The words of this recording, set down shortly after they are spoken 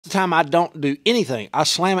of the time I don't do anything. I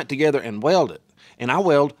slam it together and weld it. And I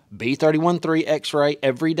weld B31-3 X-ray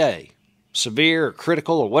every day. Severe or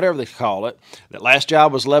critical or whatever they call it. That last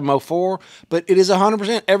job was 1104, but it is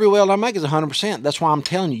 100%. Every weld I make is 100%. That's why I'm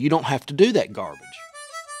telling you, you don't have to do that garbage.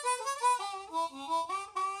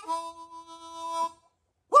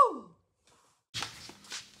 Woo!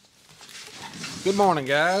 Good morning,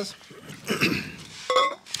 guys.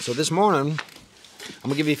 So this morning, I'm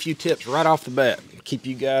going to give you a few tips right off the bat. Keep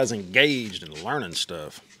you guys engaged and learning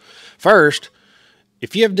stuff. First,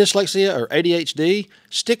 if you have dyslexia or ADHD,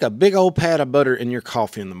 stick a big old pat of butter in your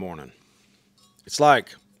coffee in the morning. It's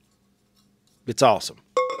awesome.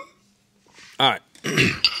 All right.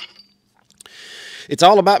 It's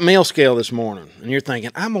all about meal scale this morning. And you're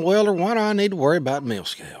thinking, I'm a welder, why do I need to worry about meal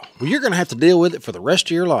scale? Well, you're going to have to deal with it for the rest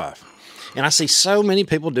of your life. And I see so many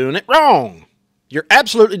people doing it wrong. You're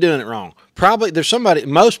absolutely doing it wrong. Probably,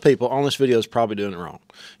 most people on this video is probably doing it wrong.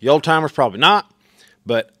 The old timers probably not.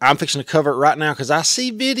 But I'm fixing to cover it right now because I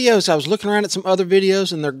see videos. I was looking around at some other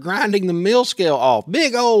videos and they're grinding the mill scale off.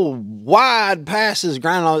 Big old wide passes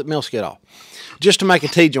grinding all that mill scale off. Just to make a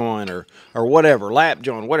T-joint or whatever, lap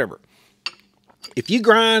joint, whatever. If you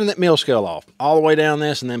grind that mill scale off all the way down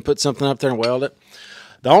this and then put something up there and weld it,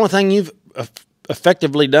 the only thing you've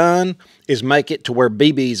effectively done is make it to where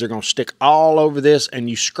BBs are going to stick all over this and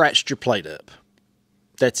you scratched your plate up.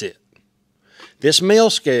 That's it. This mill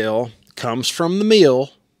scale comes from the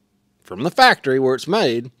mill, from the factory where it's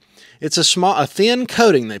made. It's a thin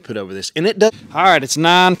coating they put over this, and it does. All right, it's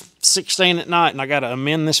 9:16 at night, and I got to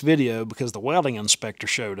amend this video because the welding inspector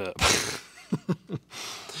showed up.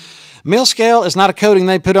 Mill scale is not a coating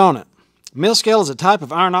they put on it. Mill scale is a type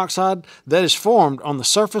of iron oxide that is formed on the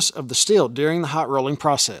surface of the steel during the hot rolling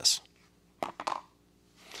process.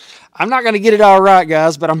 I'm not going to get it all right,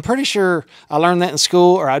 guys, but I'm pretty sure I learned that in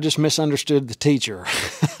school or I just misunderstood the teacher.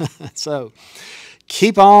 So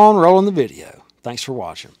keep on rolling the video. Thanks for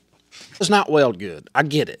watching. It does not weld good. I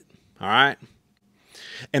get it. All right.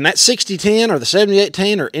 And that 6010 or the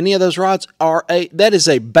 7810 or any of those rods that is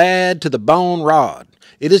a bad to the bone rod.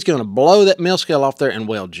 It is going to blow that mill scale off there and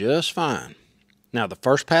weld just fine. Now, the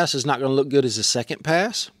first pass is not going to look good as the second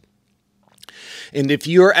pass. And if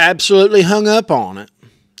you're absolutely hung up on it,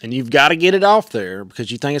 and you've got to get it off there because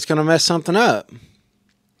you think it's going to mess something up,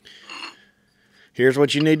 here's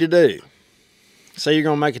what you need to do. Say you're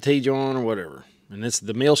going to make a T-joint or whatever, and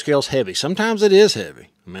the mill scale's heavy. Sometimes it is heavy.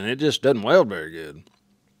 I mean, it just doesn't weld very good.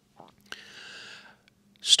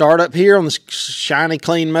 Start up here on the shiny,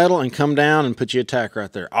 clean metal and come down and put your attack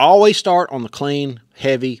right there. Always start on the clean,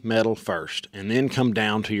 heavy metal first, and then come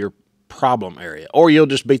down to your problem area, or you'll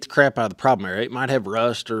just beat the crap out of the problem area. It might have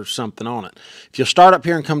rust or something on it. If you'll start up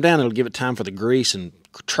here and come down, it'll give it time for the grease and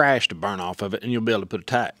trash to burn off of it, and you'll be able to put a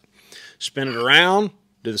tack. Spin it around,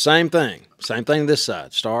 do the same thing. Same thing this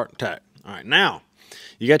side. Start, tack. All right, now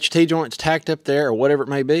you got your T-joints tacked up there or whatever it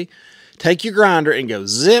may be. Take your grinder and go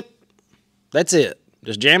zip. That's it.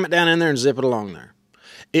 Just jam it down in there and zip it along there.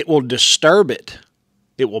 It will disturb it.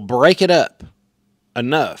 It will break it up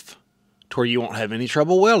enough to where you won't have any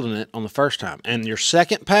trouble welding it on the first time. And your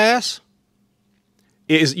second pass,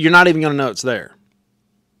 you're not even going to know it's there.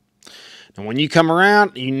 And when you come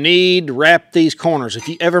around, you need to wrap these corners. If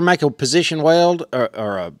you ever make a position weld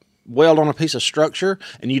or a weld on a piece of structure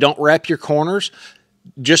and you don't wrap your corners,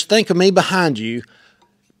 just think of me behind you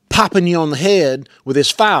popping you on the head with this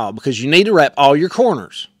file because you need to wrap all your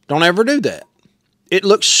corners. Don't ever do that. It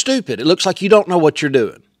looks stupid. It looks like you don't know what you're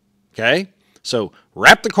doing. Okay? So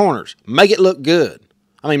wrap the corners. Make it look good.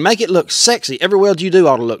 I mean, make it look sexy. Every weld you do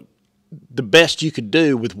ought to look the best you could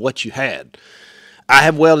do with what you had. I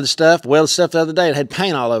have welded stuff the other day. It had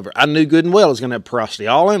paint all over. I knew good and well it was going to have porosity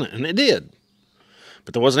all in it, and it did.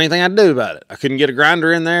 But there wasn't anything I could do about it. I couldn't get a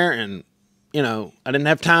grinder in there, and, you know, I didn't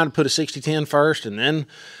have time to put a 6010 first and then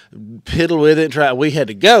piddle with it and try. We had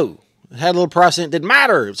to go. It had a little porosity. It didn't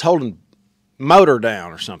matter. It was holding motor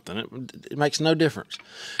down or something. It makes no difference.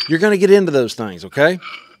 You're going to get into those things, okay?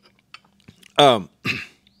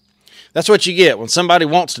 That's what you get. When somebody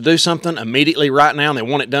wants to do something immediately right now and they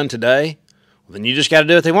want it done today, well, then you just got to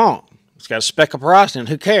do what they want. It's got a speck of porosity, and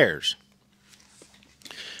who cares?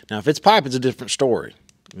 Now, if it's pipe, it's a different story.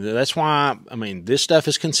 That's why, I mean, this stuff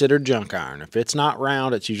is considered junk iron. If it's not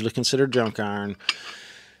round, it's usually considered junk iron.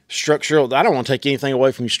 Structural, I don't want to take anything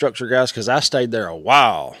away from you structure guys because I stayed there a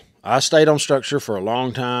while. I stayed on structure for a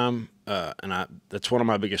long time, and that's one of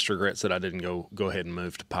my biggest regrets that I didn't go ahead and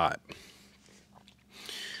move to pipe.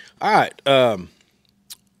 All right.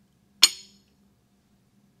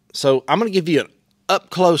 So I'm going to give you an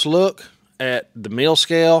up-close look at the mill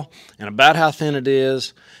scale and about how thin it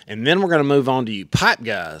is. And then we're going to move on to you pipe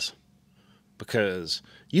guys, because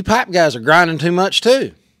you pipe guys are grinding too much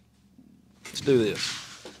too. Let's do this.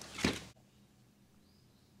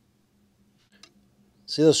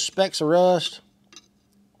 See those specks of rust?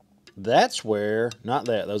 That's where, not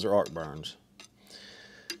that, those are arc burns.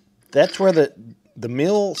 That's where the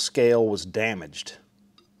mill scale was damaged.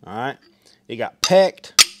 All right? It got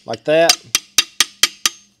pecked like that.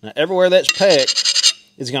 Now, everywhere that's pecked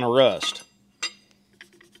is going to rust.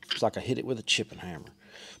 It's like I hit it with a chipping hammer.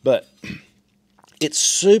 But it's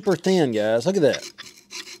super thin, guys. Look at that.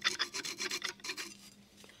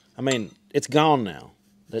 I mean, it's gone now.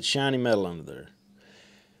 That shiny metal under there.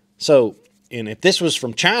 So, and if this was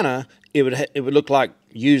from China, it would look like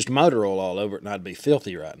used motor oil all over it, and I'd be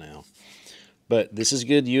filthy right now. But this is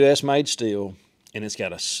good U.S.-made steel, and it's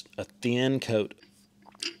got a thin coat.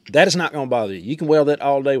 That is not going to bother you. You can weld that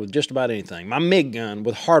all day with just about anything. My MIG gun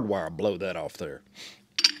with hardwire will blow that off there.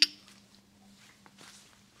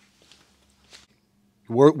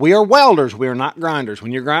 We are welders. We are not grinders.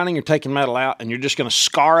 When you're grinding, you're taking metal out, and you're just going to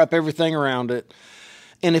scar up everything around it.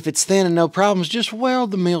 And if it's thin and no problems, just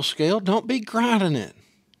weld the mill scale. Don't be grinding it.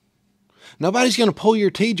 Nobody's going to pull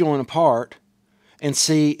your T-joint apart and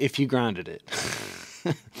see if you grinded it.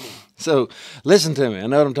 So listen to me. I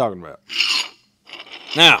know what I'm talking about.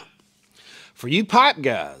 Now, for you pipe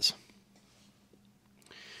guys,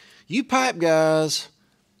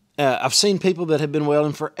 I've seen people that have been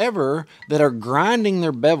welding forever that are grinding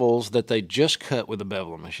their bevels that they just cut with a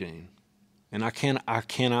beveling machine. And I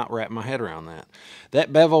cannot wrap my head around that.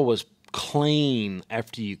 That bevel was clean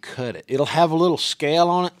after you cut it. It'll have a little scale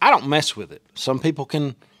on it. I don't mess with it. Some people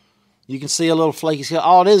you can see a little flaky scale.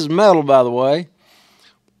 All it is metal, by the way.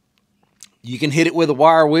 You can hit it with a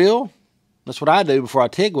wire wheel. That's what I do before I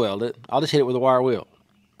TIG weld it. I'll just hit it with a wire wheel.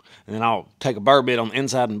 And then I'll take a burr bit on the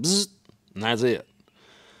inside and bzzz, and that's it.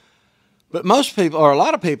 But most people, or a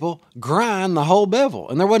lot of people, grind the whole bevel.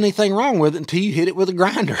 And there wasn't anything wrong with it until you hit it with a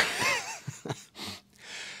grinder.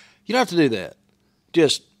 You don't have to do that.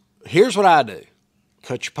 Just, here's what I do.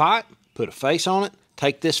 Cut your pipe, put a face on it,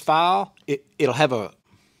 take this file. It'll have a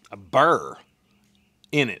burr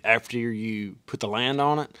in it after you put the land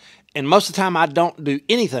on it. And most of the time I don't do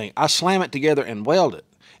anything. I slam it together and weld it.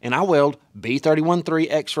 And I weld B31-3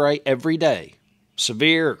 X-ray every day.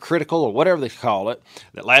 Severe or critical or whatever they call it.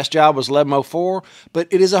 That last job was 1104, but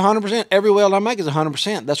it is 100%. Every weld I make is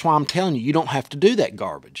 100%. That's why I'm telling you, you don't have to do that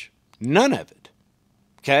garbage. None of it.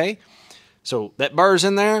 Okay? So that burr's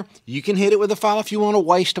in there. You can hit it with a file if you want to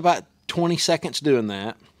waste about 20 seconds doing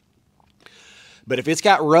that. But if it's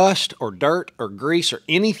got rust or dirt or grease or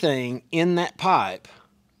anything in that pipe,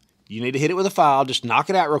 you need to hit it with a file. Just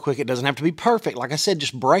knock it out real quick. It doesn't have to be perfect. Like I said,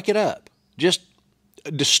 just break it up. Just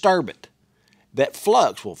disturb it. That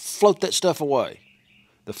flux will float that stuff away.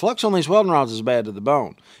 The flux on these welding rods is bad to the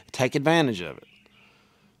bone. Take advantage of it.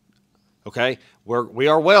 Okay? We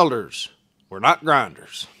are welders. We're not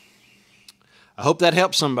grinders. I hope that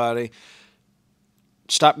helps somebody.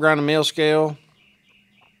 Stop grinding mill scale.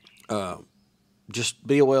 Just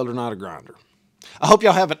be a welder, not a grinder. I hope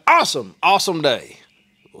y'all have an awesome, awesome day.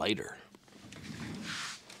 Later.